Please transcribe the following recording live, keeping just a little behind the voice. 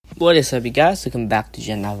What is up, you guys? Welcome back to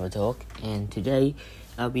Gen Alpha Talk, and today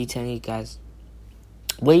I'll be telling you guys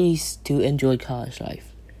ways to enjoy college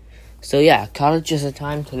life. So college is a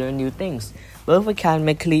time to learn new things, both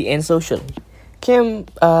academically and socially. College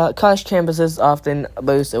campuses often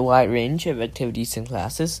boast a wide range of activities and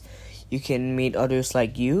classes. You can meet others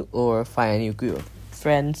like you or find a new group of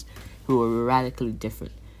friends who are radically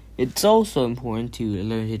different. It's also important to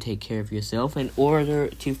learn to take care of yourself in order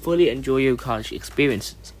to fully enjoy your college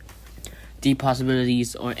experiences. The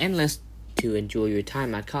possibilities are endless to enjoy your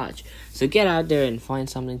time at college. So get out there and find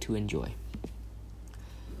something to enjoy.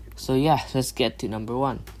 So let's get to number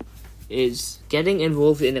 1. Is getting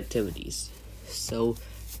involved in activities. So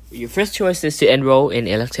your first choice is to enroll in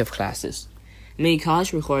elective classes. Many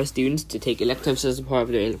colleges require students to take electives as a part of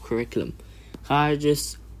their curriculum.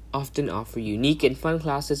 Colleges often offer unique and fun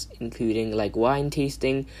classes, including like wine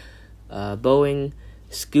tasting, bowling,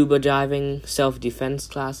 scuba diving, self-defense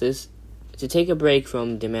classes. To take a break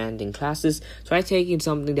from demanding classes, try taking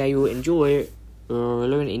something that you will enjoy or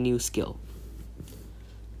learn a new skill.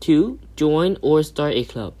 2. Join or start a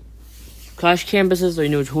club. College campuses are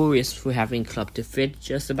notorious for having clubs to fit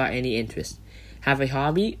just about any interest. Have a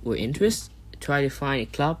hobby or interest? Try to find a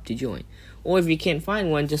club to join. Or if you can't find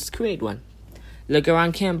one, just create one. Look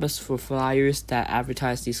around campus for flyers that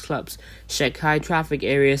advertise these clubs. Check high traffic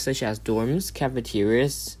areas such as dorms,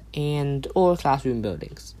 cafeterias, or classroom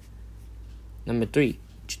buildings. Number 3,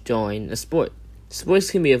 join a sport.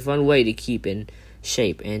 Sports can be a fun way to keep in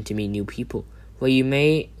shape and to meet new people. While you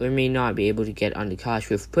may or may not be able to get on the college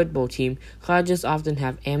with football team, colleges often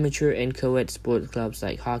have amateur and co-ed sport clubs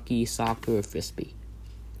like hockey, soccer, or frisbee.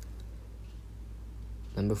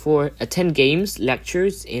 Number 4, attend games,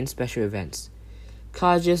 lectures, and special events.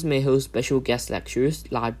 Colleges may host special guest lectures,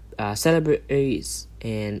 live celebrities,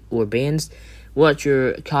 or bands. Watch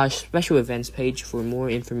your college special events page for more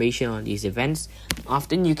information on these events.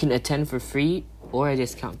 Often you can attend for free or a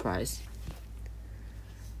discount price.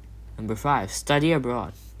 Number 5, study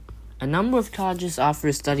abroad. A number of colleges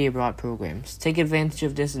offer study abroad programs. Take advantage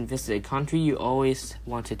of this and visit a country you always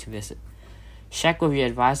wanted to visit. Check with your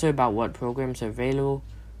advisor about what programs are available.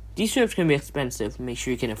 These trips can be expensive. Make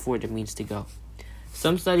sure you can afford the means to go.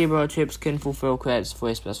 Some study abroad trips can fulfill credits for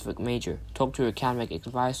a specific major. Talk to your academic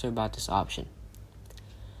advisor about this option.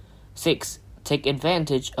 6. Take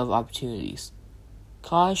advantage of opportunities.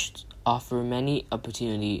 Colleges offer many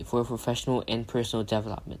opportunities for professional and personal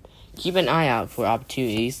development. Keep an eye out for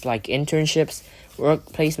opportunities like internships, work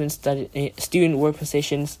placement, student work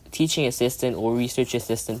positions, teaching assistant or research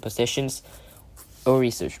assistant positions, or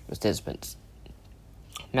research participants.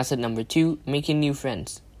 Method number 2, making new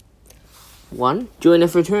friends. 1. Join a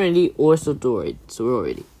fraternity or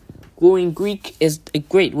sorority. Going Greek is a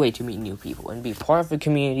great way to meet new people and be part of a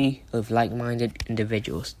community of like-minded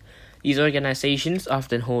individuals. These organizations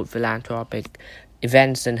often hold philanthropic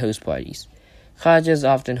events and host parties. Colleges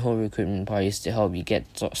often hold recruitment parties to help you get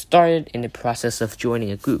started in the process of joining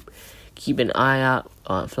a group. Keep an eye out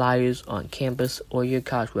on flyers on campus or your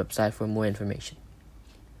college website for more information.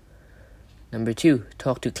 Number 2,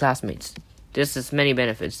 talk to classmates. This has many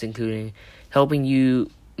benefits, including helping you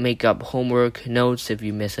make up homework, notes if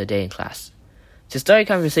you miss a day in class. To start a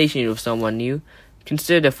conversation with someone new,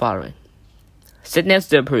 consider the following. Sit next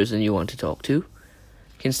to a person you want to talk to.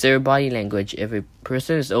 Consider body language. If a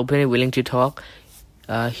person is open and willing to talk,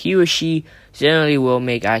 he or she generally will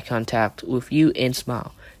make eye contact with you and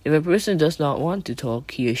smile. If a person does not want to talk,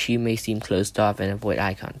 he or she may seem closed off and avoid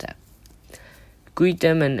eye contact. Greet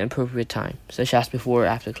them at an appropriate time, such as before or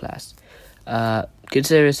after class.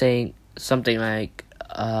 Consider saying something like,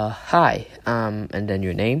 hi, and then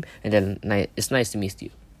your name, and then it's nice to meet you.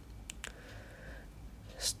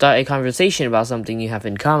 Start a conversation about something you have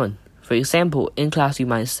in common. For example, in class you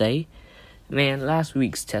might say, man, last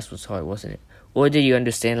week's test was hard, wasn't it? Or did you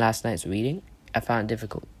understand last night's reading? I found it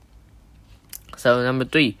difficult. So number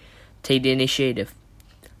 3, take the initiative.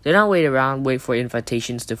 Do not wait for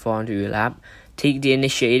invitations to fall into your lap. Take the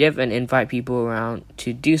initiative and invite people around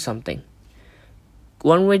to do something.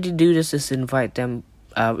 One way to do this is to invite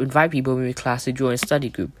people in your class to join a study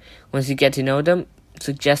group. Once you get to know them,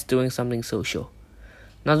 suggest doing something social.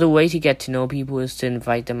 Another way to get to know people is to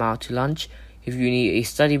invite them out to lunch. If you need a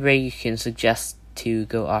study break, you can suggest to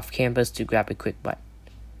go off campus to grab a quick bite.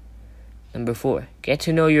 Number 4, get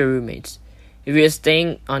to know your roommates. If you're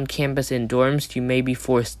staying on campus in dorms, you may be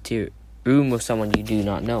forced to room with someone you do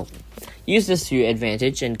not know. Use this to your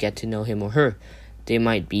advantage and get to know him or her. They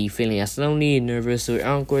might be feeling as lonely, nervous, or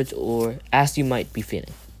awkward, or as you might be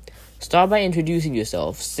feeling. Start by introducing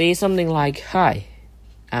yourself. Say something like, hi,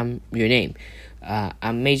 I'm your name.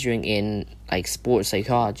 I'm majoring in like sports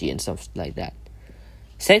psychology and stuff like that.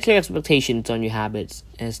 Set clear expectations on your habits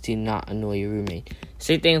as to not annoy your roommate.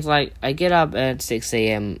 Say things like, I get up at 6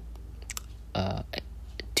 a.m.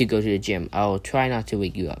 To go to the gym. I'll try not to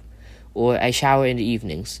wake you up. Or I shower in the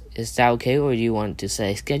evenings. Is that okay, or do you want to set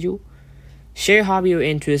a schedule? Share hobby or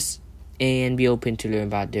interests and be open to learn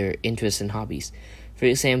about their interests and hobbies. For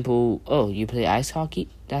example, oh, you play ice hockey?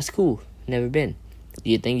 That's cool. Never been. Do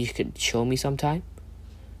you think you could show me sometime?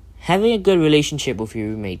 Having a good relationship with your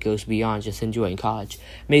roommate goes beyond just enjoying college.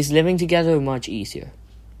 Makes living together much easier.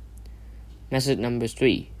 Method number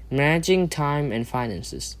 3. Managing time and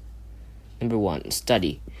finances. Number 1.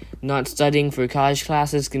 Study. Not studying for college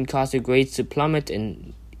classes can cause your grades to plummet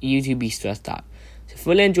and you to be stressed out. To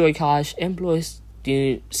fully enjoy college, employ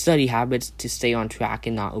study habits to stay on track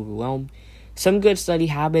and not overwhelmed. Some good study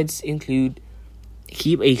habits include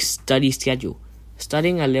keep a study schedule.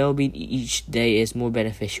 Studying a little bit each day is more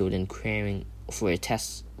beneficial than cramming for a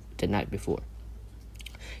test the night before.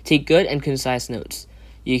 Take good and concise notes.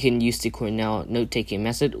 You can use the Cornell note-taking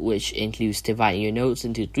method, which includes dividing your notes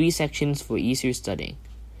into 3 sections for easier studying.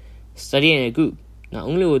 Study in a group. Not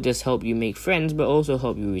only will this help you make friends, but also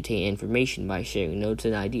help you retain information by sharing notes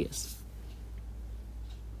and ideas.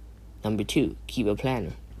 Number 2. Keep a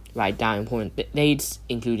planner. Write down important dates,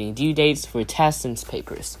 including due dates for tests and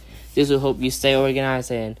papers. This will help you stay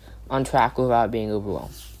organized and on track without being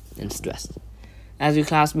overwhelmed and stressed. Ask your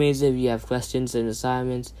classmates if you have questions and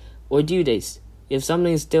assignments or due dates. If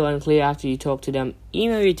something is still unclear after you talk to them,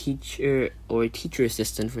 email your teacher or teacher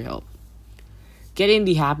assistant for help. Get in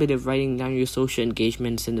the habit of writing down your social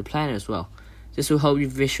engagements in the planner as well. This will help you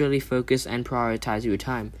visually focus and prioritize your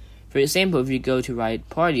time. For example, if you go to write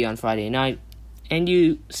party on Friday night and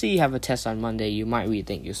you see you have a test on Monday, you might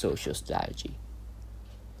rethink your social strategy.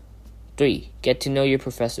 3. Get to know your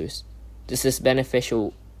professors. This is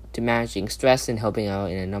beneficial to managing stress and helping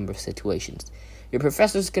out in a number of situations. Your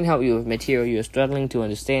professors can help you with material you're struggling to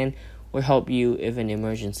understand or help you if an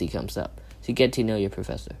emergency comes up. So get to know your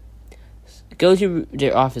professor. Go to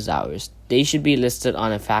their office hours. They should be listed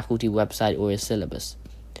on a faculty website or a syllabus.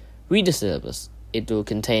 Read the syllabus. It will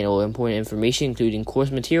contain all important information, including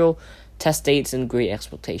course material, test dates, and grade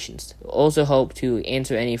expectations. It will also help to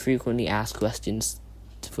answer any frequently asked questions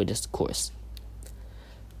for this course.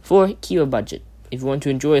 4. Keep a budget. If you want to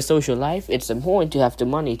enjoy a social life, it's important to have the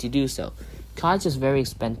money to do so. College is very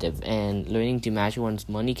expensive, and learning to manage one's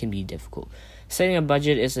money can be difficult. Setting a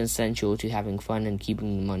budget is essential to having fun and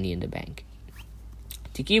keeping the money in the bank.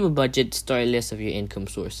 To keep a budget, start a list of your income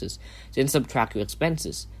sources, then subtract your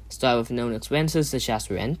expenses. Start with known expenses such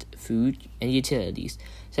as rent, food, and utilities.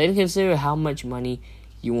 Then consider how much money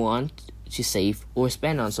you want to save or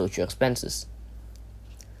spend on social expenses.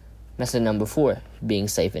 Method number 4. Being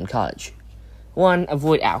safe in college. 1.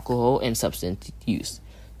 Avoid alcohol and substance use.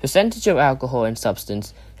 Percentage of alcohol and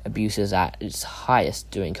substance abuse is at its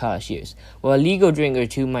highest during college years. While a legal drink or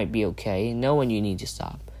 2 might be okay, know when you need to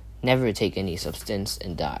stop. Never take any substance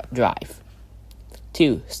and drive.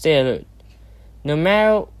 2. Stay alert. No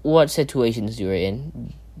matter what situations you're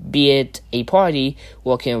in, be it a party,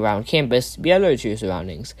 walking around campus, be alert to your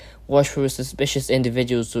surroundings. Watch for suspicious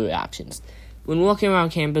individuals or actions. When walking around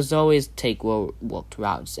campus, always take well-walked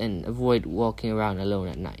routes and avoid walking around alone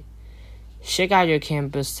at night. Check out your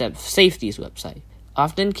campus safety's website.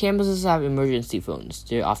 Often campuses have emergency phones.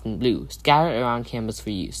 They're often blue, scattered around campus for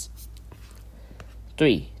use.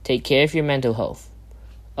 3. Take care of your mental health.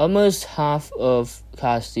 Almost half of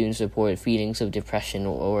college students report feelings of depression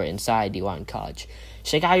or anxiety while in college.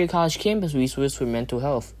 Check out your college campus resource for mental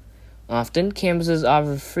health. Often, campuses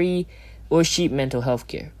offer free or cheap mental health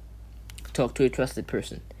care. Talk to a trusted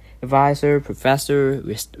person. Advisor, professor,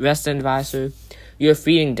 resident advisor. You're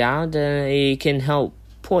feeling down, then they can help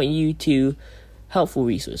point you to helpful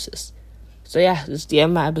resources. So yeah, this is the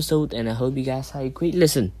end of my episode, and I hope you guys had a great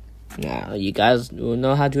listen. Now, you guys will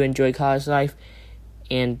know how to enjoy college life,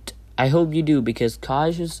 and I hope you do, because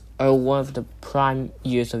colleges are one of the prime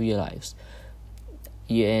years of your lives.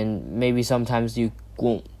 And maybe sometimes you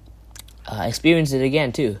won't experience it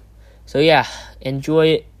again too. So yeah, enjoy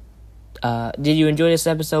it. Did you enjoy this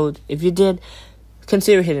episode? If you did,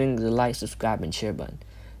 consider hitting the like, subscribe, and share button.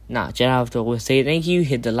 Now, Jennifer will say thank you.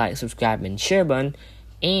 Hit the like, subscribe, and share button.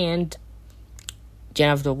 And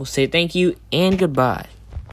Jennifer will say thank you and goodbye.